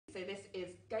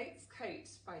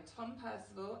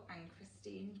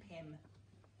him.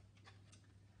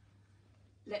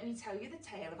 Let me tell you the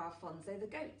tale of Alfonso the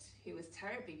goat, who was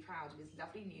terribly proud of his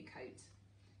lovely new coat.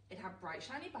 It had bright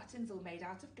shiny buttons all made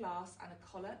out of glass and a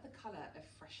collar the colour of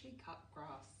freshly cut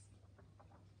grass.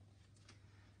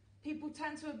 People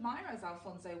turned to admire as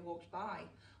Alfonso walked by.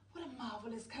 What a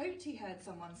marvellous coat, he heard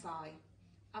someone sigh.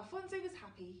 Alfonso was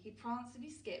happy, he pranced and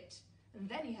he skipped, and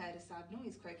then he heard a sad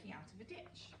noise croaking out of a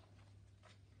ditch.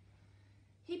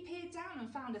 He peered down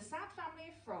and found a sad family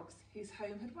of frogs whose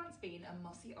home had once been a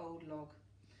mossy old log.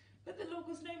 But the log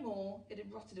was no more, it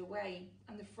had rotted away,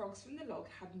 and the frogs from the log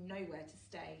had nowhere to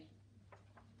stay.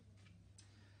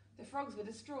 The frogs were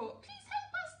distraught. Please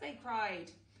help us, they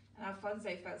cried, and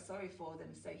Alfonso felt sorry for them,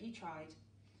 so he tried.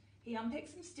 He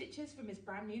unpicked some stitches from his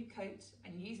brand new coat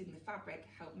and using the fabric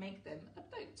helped make them a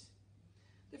boat.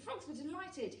 The frogs were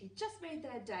delighted, he'd just made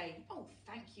their day. Oh,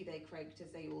 thank you, they croaked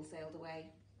as they all sailed away.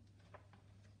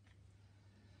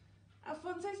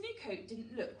 Alfonso's new coat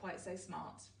didn't look quite so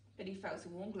smart, but he felt a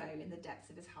warm glow in the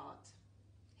depths of his heart.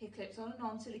 He clipped on and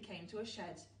on till he came to a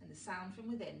shed, and the sound from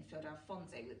within filled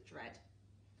Alfonso with dread.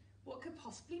 What could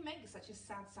possibly make such a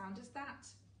sad sound as that?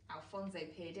 Alfonso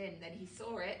peered in, then he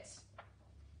saw it.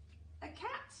 A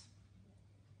cat!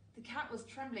 The cat was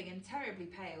trembling and terribly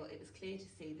pale. It was clear to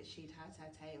see that she'd hurt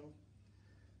her tail.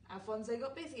 Alfonso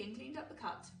got busy and cleaned up the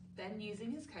cut. Then,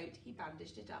 using his coat, he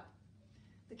bandaged it up.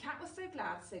 The cat was so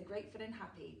glad, so grateful and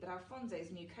happy, but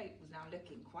Alfonso's new coat was now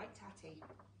looking quite tatty.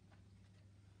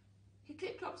 He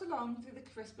clip-clopped along through the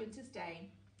crisp winter's day.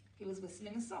 He was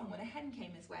whistling a song when a hen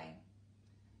came his way.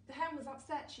 The hen was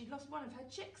upset. She'd lost one of her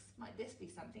chicks. Might this be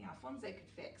something Alfonso could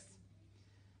fix?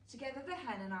 Together the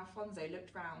hen and Alfonso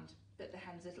looked round, but the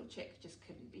hen's little chick just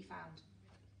couldn't be found.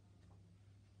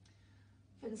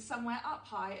 From somewhere up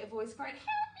high, a voice cried, "Help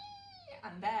me!"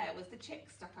 And there was the chick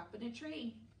stuck up in a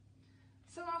tree.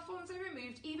 So Alfonso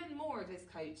removed even more of his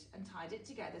coat and tied it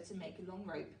together to make a long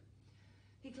rope.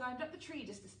 He climbed up the tree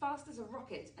just as fast as a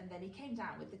rocket, and then he came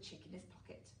down with the chick in his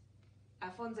pocket.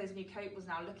 Alfonso's new coat was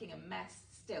now looking a mess.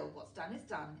 Still, what's done is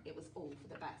done. It was all for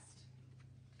the best.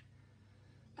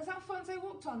 As Alfonso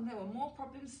walked on, there were more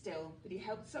problems still, but he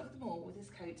helped solve them all with his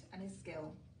coat and his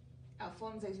skill.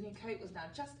 Alfonso's new coat was now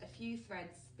just a few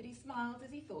threads, but he smiled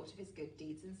as he thought of his good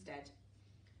deeds instead.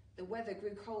 The weather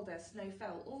grew colder, snow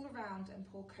fell all around,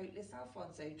 and poor coatless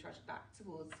Alfonso trudged back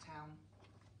towards town.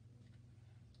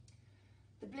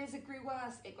 The blizzard grew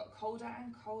worse, it got colder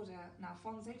and colder, and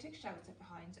Alfonso took shelter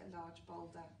behind a large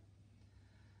boulder.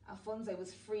 Alfonso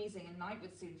was freezing and night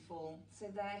would soon fall, so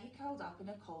there he curled up in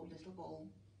a cold little ball.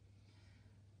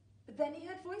 But then he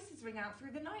heard voices ring out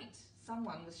through the night.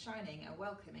 Someone was shining a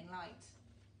welcoming light.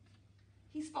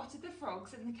 He spotted the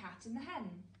frogs and the cat and the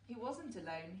hen. He wasn't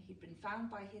alone, he'd been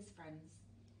found by his friends.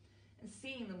 And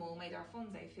seeing them all made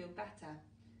Alfonso feel better.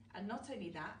 And not only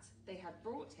that, they had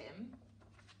brought him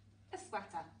a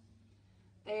sweater.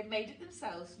 They had made it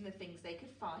themselves from the things they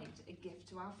could find, a gift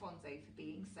to Alfonso for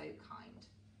being so kind.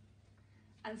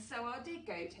 And so our dear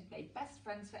goat had made best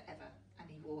friends forever, and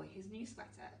he wore his new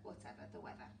sweater, whatever the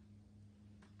weather.